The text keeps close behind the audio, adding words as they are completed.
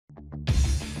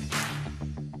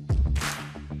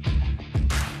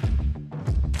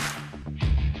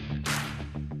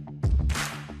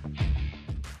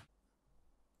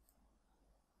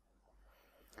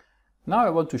Now I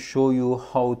want to show you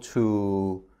how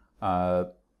to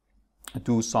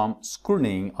do some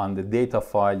screening on the data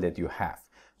file that you have.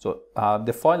 So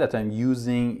the file that I'm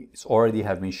using is already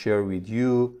have been shared with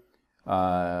you.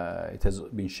 It has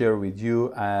been shared with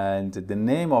you, and the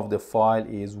name of the file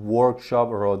is workshop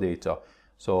raw data.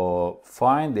 So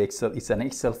find the Excel. It's an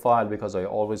Excel file because I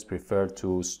always prefer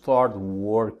to start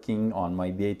working on my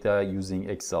data using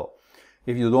Excel.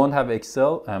 If you don't have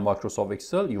Excel and Microsoft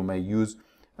Excel, you may use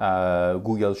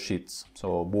Google Sheets.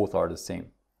 So both are the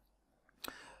same.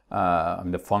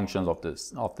 The functions of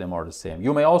them are the same.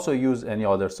 You may also use any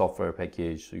other software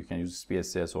package. So you can use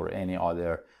SPSS or any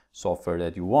other software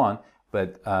that you want.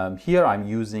 But here I'm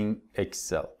using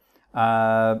Excel.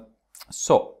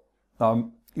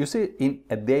 You see, in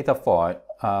a data file,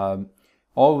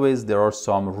 always there are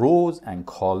some rows and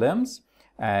columns,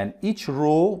 and each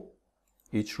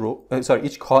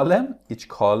column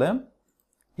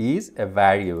is a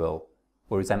variable,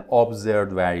 or it's an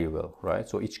observed variable, right?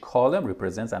 So each column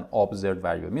represents an observed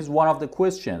variable. It means one of the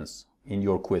questions in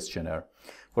your questionnaire.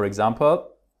 For example,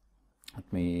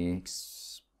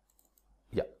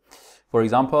 for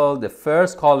example, the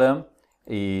first column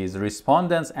is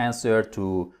respondents' answer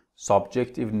to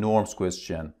subjective norms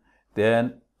question.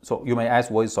 Then, so you may ask,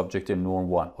 what is subjective norm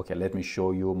 1? Okay, let me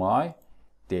show you my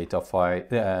data file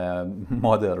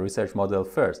model, research model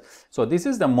first. So this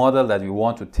is the model that we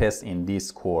want to test in this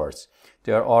course.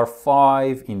 There are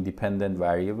 5 independent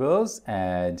variables,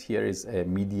 and here is a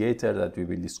mediator that we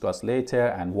will discuss later,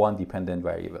 and 1 dependent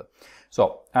variable.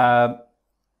 So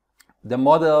the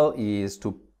model is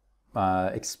to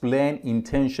explain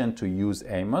intention to use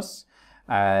AMOS,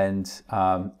 and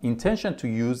intention to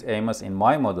use AMOS in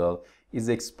my model is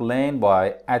explained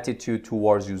by attitude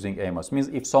towards using AMOS. Means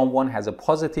if someone has a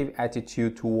positive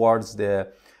attitude towards using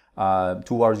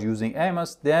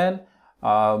AMOS, then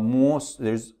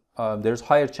there's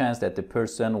higher chance that the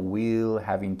person will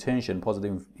have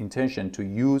positive intention to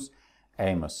use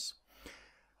AMOS.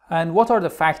 And what are the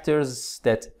factors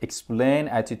that explain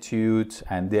attitude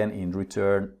and then in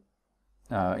return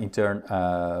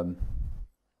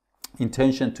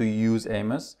intention to use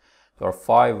AMOS? There are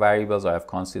 5 variables I have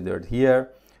considered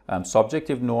here.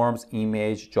 Subjective norms,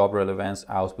 image, job relevance,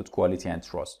 output quality, and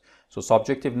trust. So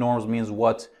subjective norms means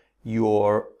what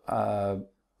your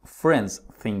friends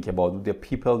think about, the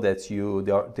people that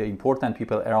the important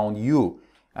people around you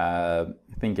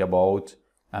think about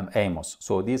AMOS.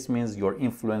 So this means your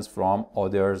influence from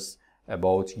others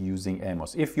about using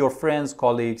AMOS. If your friends,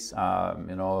 colleagues,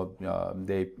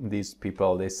 these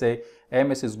people, they say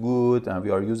AMOS is good and we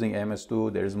are using AMOS too,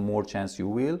 there is more chance you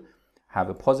will have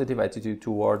a positive attitude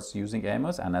towards using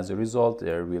AMOS, and as a result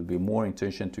there will be more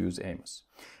intention to use AMOS.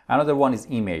 Another one is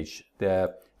image.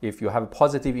 If you have a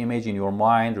positive image in your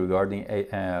mind regarding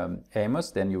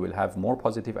AMOS, then you will have more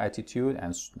positive attitude,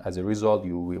 and as a result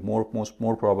you will more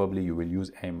probably you will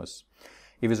use AMOS.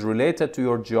 If it's related to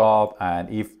your job, and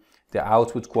if the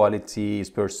output quality is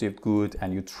perceived good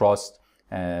and you trust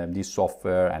this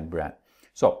software and brand.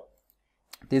 So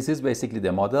this is basically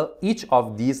the model. Each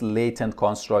of these latent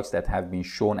constructs that have been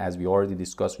shown, as we already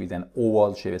discussed, with an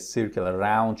oval shape, a circle, a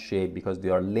round shape, because they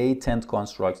are latent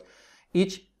constructs,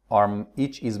 each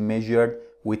is measured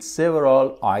with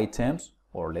several items,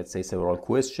 or let's say several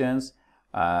questions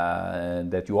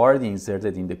that you already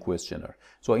inserted in the questionnaire.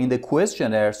 So in the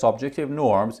questionnaire, subjective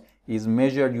norms is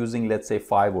measured using, let's say,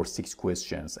 5 or 6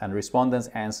 questions, and respondents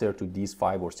answer to these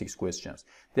 5 or 6 questions.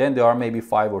 Then there are maybe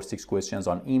 5 or 6 questions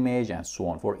on image, and so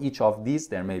on. For each of these,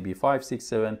 there may be 5, 6,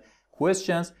 7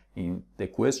 questions in the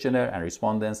questionnaire, and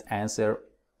respondents answer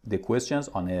the questions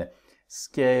on a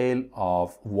scale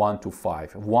of 1 to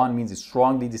 5. 1 means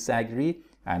strongly disagree,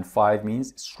 and 5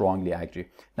 means strongly agree.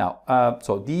 Now,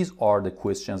 so these are the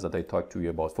questions that I talked to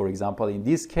you about. For example, in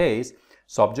this case,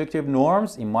 subjective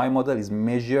norms in my model is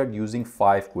measured using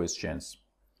 5 questions.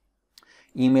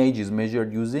 Image is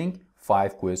measured using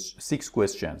 6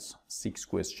 questions,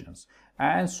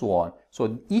 and so on.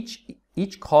 So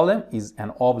each column is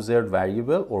an observed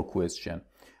variable or question,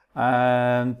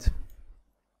 and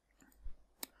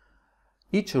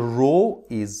each row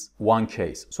is one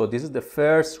case. So this is the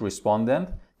first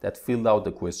respondent that filled out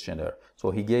the questionnaire.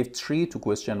 So he gave 3 to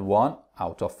question 1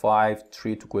 out of 5,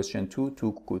 3 to question 2,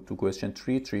 2 to question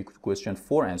 3, 3 to question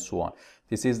 4, and so on.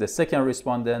 This is the second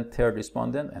respondent, third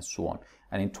respondent, and so on.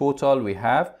 And in total, we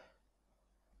have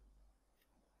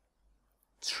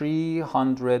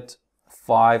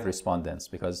 305 respondents,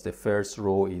 because the first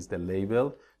row is the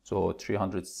label. So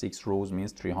 306 rows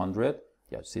means 300.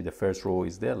 Yeah, see, the first row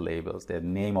is the labels, the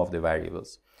name of the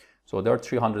variables. So there are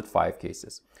 305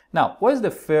 cases. Now, what is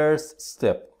the first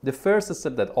step? The first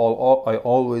step that I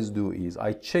always do is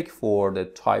I check for the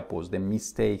typos, the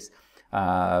mistakes,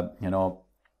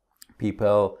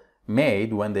 people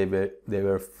made when they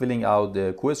were filling out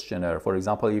the questionnaire. For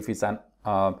example, if it's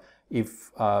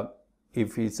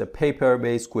if it's a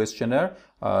paper-based questionnaire,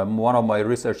 one of my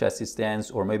research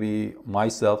assistants or maybe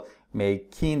myself may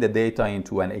key in the data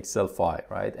into an Excel file,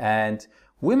 right? And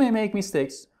we may make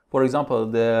mistakes. For example,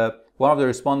 one of the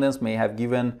respondents may have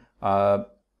given 5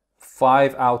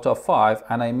 out of 5,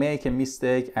 and I make a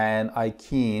mistake and I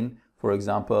key in, for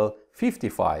example,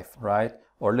 55, right?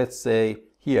 Or let's say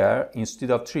here,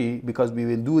 instead of 3, because we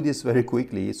will do this very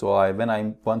quickly, so when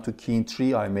I want to key in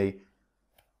 3, I may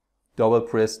double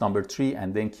press number 3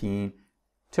 and then key in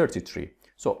 33.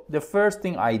 So the first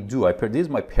thing I do, this is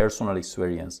my personal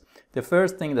experience. The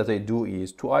first thing that I do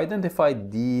is to identify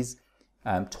these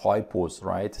typos,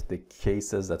 right? The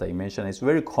cases that I mentioned, it's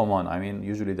very common. I mean,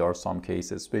 usually there are some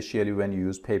cases, especially when you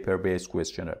use paper-based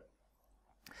questionnaire.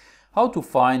 How to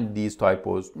find these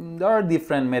typos? There are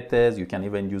different methods. You can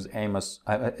even use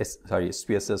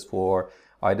SPSS for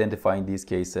identifying these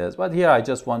cases. But here I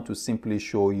just want to simply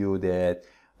show you that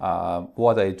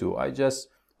what I do. I just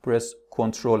press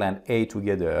Ctrl and A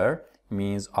together.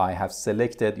 Means I have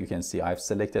selected, you can see I've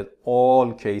selected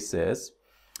all cases,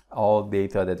 all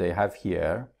data that I have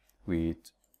here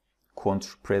with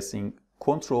pressing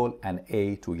Ctrl and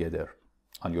A together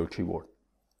on your keyboard.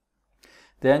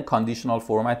 Then conditional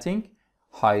formatting,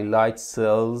 highlight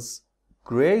cells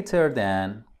greater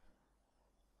than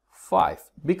 5,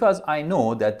 because I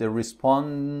know that the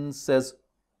responses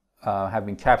have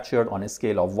been captured on a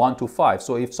scale of 1 to 5.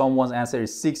 So if someone's answer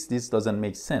is 6, this doesn't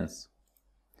make sense.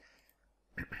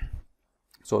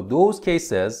 So those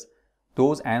cases,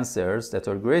 those answers that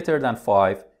are greater than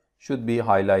 5 should be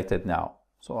highlighted now.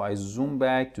 So I zoom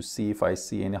back to see if I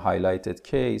see any highlighted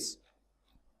case.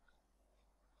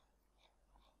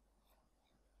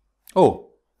 Oh,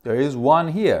 there is one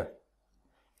here.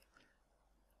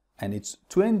 And it's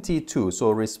 22.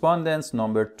 So respondents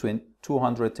number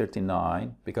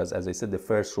 239, because as I said, the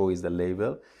first row is the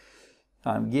label,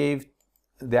 gave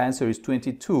the answer is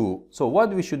 22. So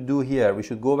what we should do here, we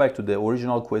should go back to the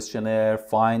original questionnaire,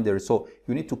 find there. So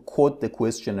you need to quote the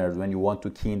questionnaire when you want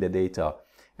to key in the data,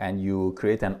 and you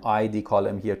create an ID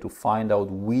column here to find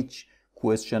out which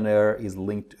questionnaire is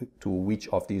linked to which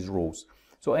of these rows.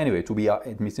 So anyway,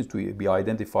 it needs to be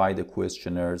identified the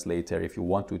questionnaires later if you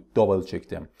want to double check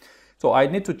them. So I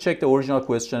need to check the original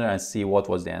questionnaire and see what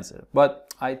was the answer.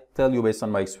 But I tell you based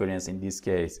on my experience in this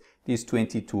case, this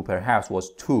 22 perhaps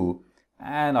was 2,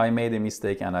 and I made a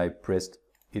mistake and I pressed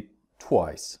it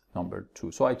twice, number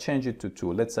 2. So I changed it to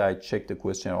 2. Let's say I checked the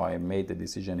questionnaire, I made the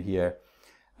decision here.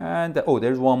 And oh,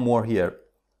 there's one more here.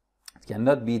 It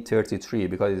cannot be 33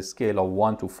 because it's a scale of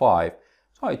 1 to 5.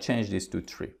 So I changed this to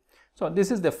 3. So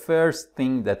this is the first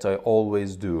thing that I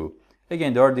always do.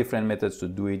 Again, there are different methods to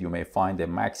do it. You may find a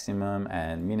maximum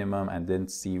and minimum and then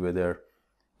see whether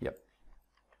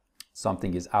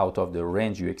something is out of the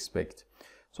range you expect.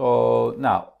 So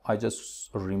now I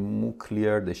just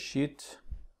clear the sheet,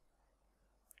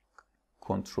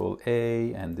 Control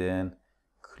A, and then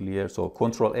clear. So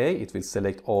Control A, it will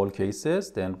select all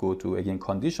cases, then go to again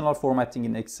conditional formatting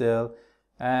in Excel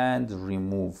and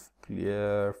remove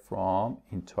clear from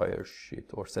entire sheet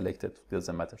or selected,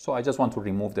 doesn't matter. So I just want to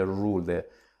remove the rule, the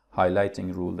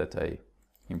highlighting rule that I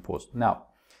imposed. Now,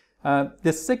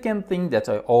 the second thing that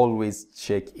I always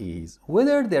check is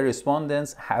whether the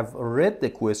respondents have read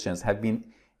the questions, have been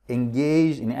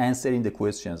engaged in answering the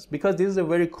questions, because this is a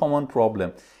very common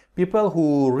problem. People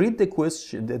who read the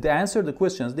question, they answer the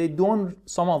questions, they don't,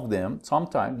 sometimes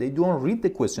they don't read the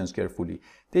questions carefully.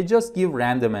 They just give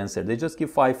random answer. They just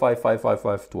give 5, 5, 5, 5,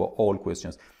 5 to all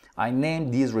questions. I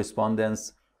named these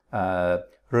respondents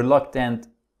reluctant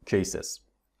cases.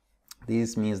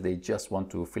 This means they just want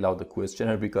to fill out the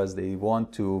questionnaire because they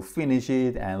want to finish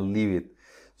it and leave it.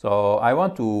 So I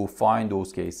want to find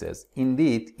those cases.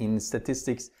 Indeed, in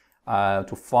statistics,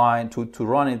 to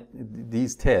run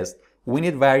these tests, we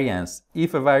need variance.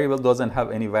 If a variable doesn't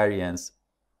have any variance,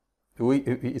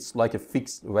 it's like a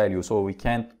fixed value, so we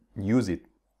can't use it.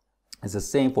 It's the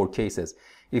same for cases.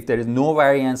 If there is no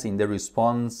variance in the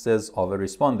responses of a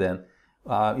respondent,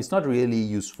 it's not really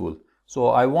useful. So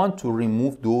I want to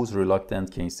remove those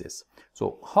reluctant cases.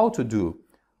 So how to do?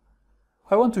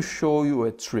 I want to show you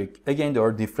a trick. Again, there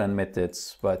are different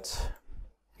methods, but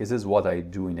this is what I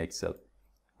do in Excel.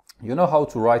 You know how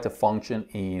to write a function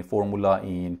in formula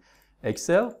in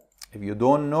Excel? If you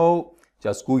don't know,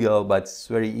 just Google, but it's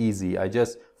very easy. I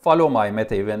just follow my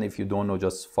method. Even if you don't know,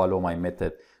 just follow my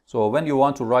method. So when you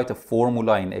want to write a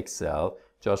formula in Excel,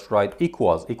 just write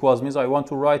equals. Equals means I want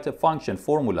to write a function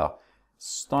formula.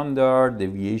 Standard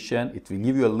deviation, it will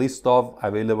give you a list of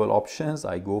available options.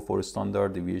 I go for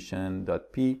standard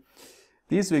deviation.p.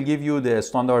 This will give you the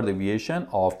standard deviation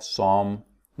of some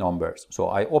numbers. So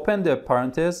I open the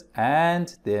parenthesis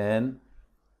and then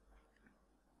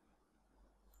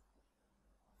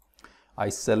I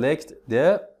select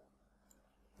the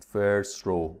first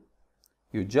row.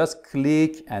 You just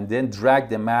click and then drag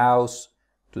the mouse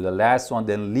to the last one,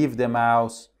 then leave the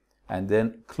mouse and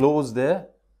then close the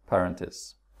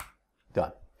parenthesis.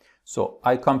 Done. So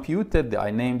I computed,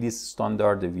 I named this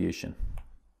standard deviation.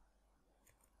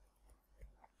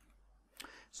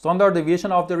 Standard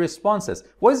deviation of the responses.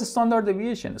 What is the standard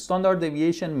deviation? Standard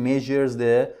deviation measures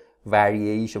the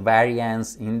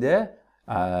variance in the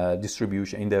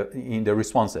distribution, in the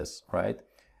responses, right?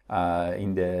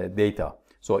 In the data.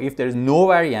 So if there is no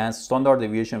variance, standard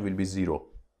deviation will be 0.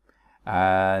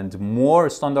 And more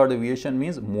standard deviation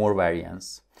means more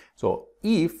variance. So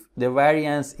if the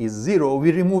variance is 0,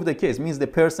 we remove the case. Means the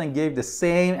person gave the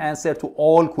same answer to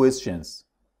all questions,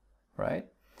 right?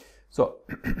 So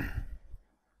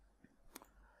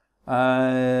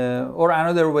or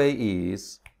another way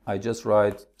is I just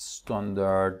write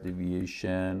standard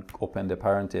deviation, open the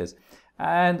parenthesis,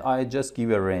 and I just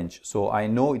give a range. So I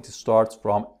know it starts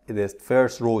from, the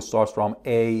first row starts from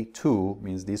A2,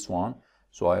 means this one.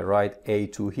 So I write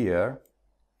A2 here,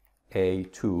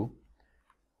 A2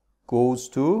 goes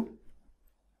to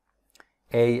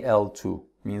AL2,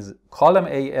 means column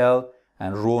AL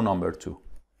and row number 2.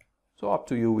 So up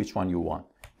to you which one you want.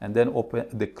 And then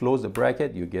close the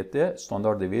bracket, you get the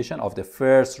standard deviation of the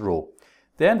first row.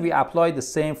 Then we apply the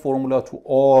same formula to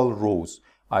all rows.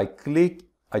 I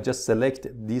just select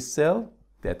this cell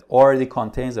that already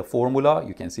contains a formula.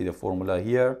 You can see the formula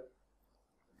here.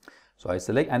 So I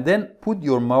select and then put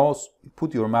your mouse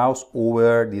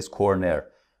over this corner,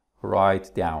 right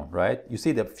down, right? You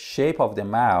see the shape of the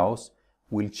mouse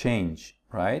will change,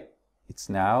 right? It's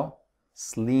now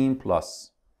slim plus.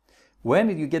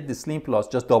 When you get the slim plus,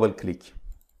 just double click.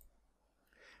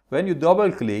 When you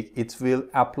double click, it will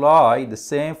apply the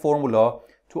same formula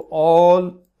to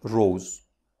all rows.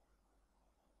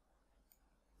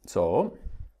 So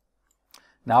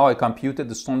now I computed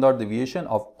the standard deviation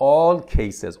of all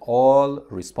cases, all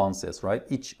responses, right?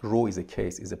 Each row is a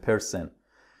case, is a person.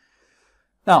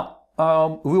 Now,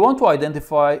 we want to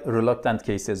identify reluctant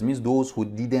cases, means those who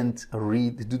didn't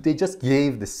read, they just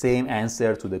gave the same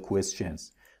answer to the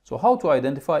questions. So how to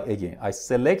identify? Again, I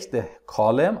select the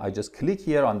column, I just click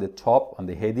here on the top, on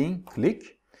the heading,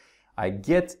 click. I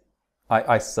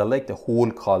select the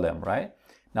whole column, right?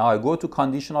 Now I go to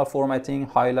conditional formatting,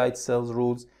 highlight cells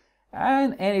rules,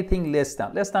 and anything less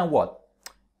than what?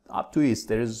 Up to is,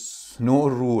 there is no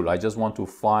rule. I just want to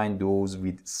find those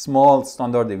with small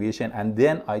standard deviation, and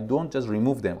then I don't just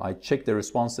remove them. I check the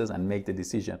responses and make the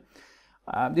decision.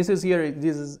 This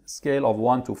is scale of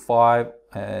 1 to 5,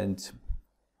 and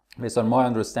based on my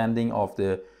understanding of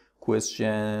the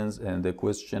questions and the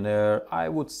questionnaire, I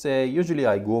would say usually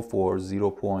I go for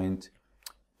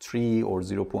 0.3 or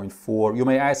 0.4. You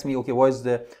may ask me, okay, what is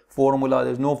the formula?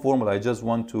 There's no formula. I just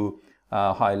want to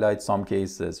highlight some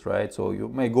cases, right? So you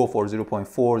may go for 0.4,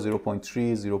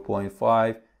 0.3,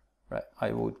 0.5, right?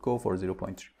 I would go for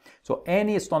 0.3. So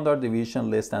any standard deviation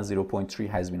less than 0.3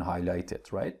 has been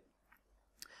highlighted, right?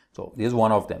 So this is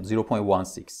one of them,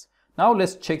 0.16. Now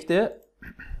let's check the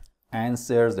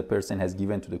answers the person has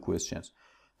given to the questions.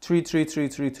 3, 3, 3,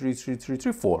 3, 3, 3, 3,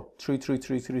 3, 4, 3, 3,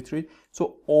 3, 3, 3.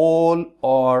 So all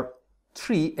are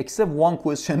 3 except one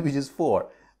question which is 4.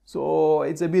 So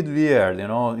it's a bit weird, you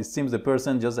know. It seems the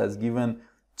person just has given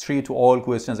 3 to all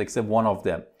questions except one of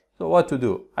them. So what to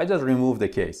do? I just remove the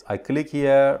case. I click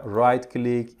here, right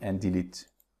click and delete.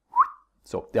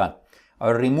 So done.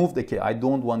 I remove the case. I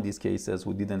don't want these cases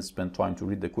who didn't spend time to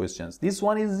read the questions. This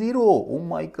one is 0. Oh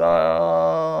my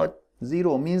God.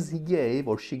 0 means he gave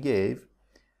or she gave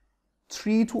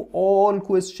 3 to all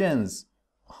questions.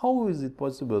 How is it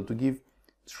possible to give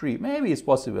 3? Maybe it's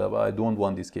possible, but I don't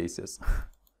want these cases.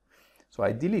 So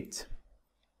I delete.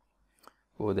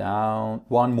 Go down.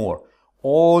 One more.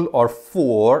 All are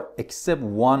 4 except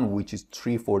one which is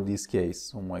 3 for this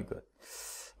case. Oh my God.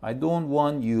 I don't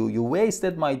want you. You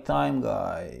wasted my time,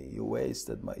 guy. You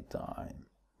wasted my time.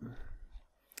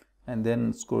 And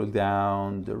then scroll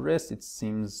down. The rest, it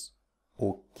seems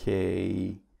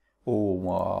okay.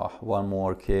 Oh, one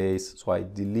more case. So I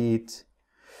delete.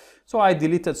 So I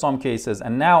deleted some cases.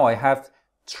 And now I have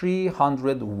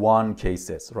 301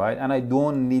 cases, right? And I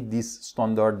don't need this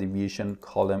standard deviation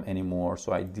column anymore.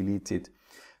 So I delete it.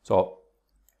 So,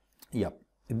 yeah.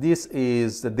 this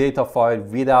is the data file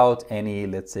without any,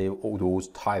 let's say, those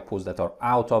typos that are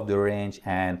out of the range,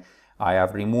 and I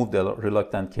have removed the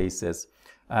reluctant cases.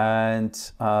 And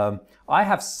I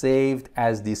have saved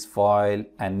as this file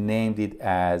and named it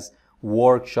as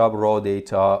workshop raw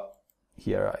data.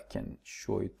 Here I can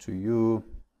show it to you.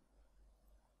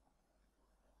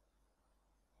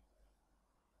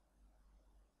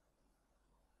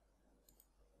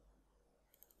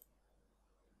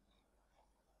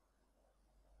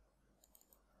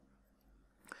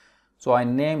 So I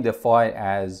named the file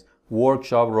as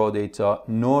workshop raw data,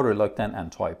 no reluctant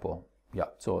and typo. Yeah,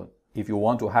 so if you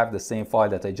want to have the same file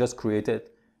that I just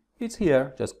created, it's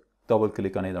here. Just double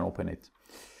click on it and open it.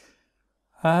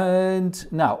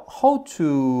 And now, how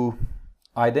to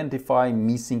identify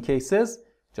missing cases?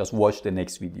 Just watch the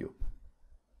next video.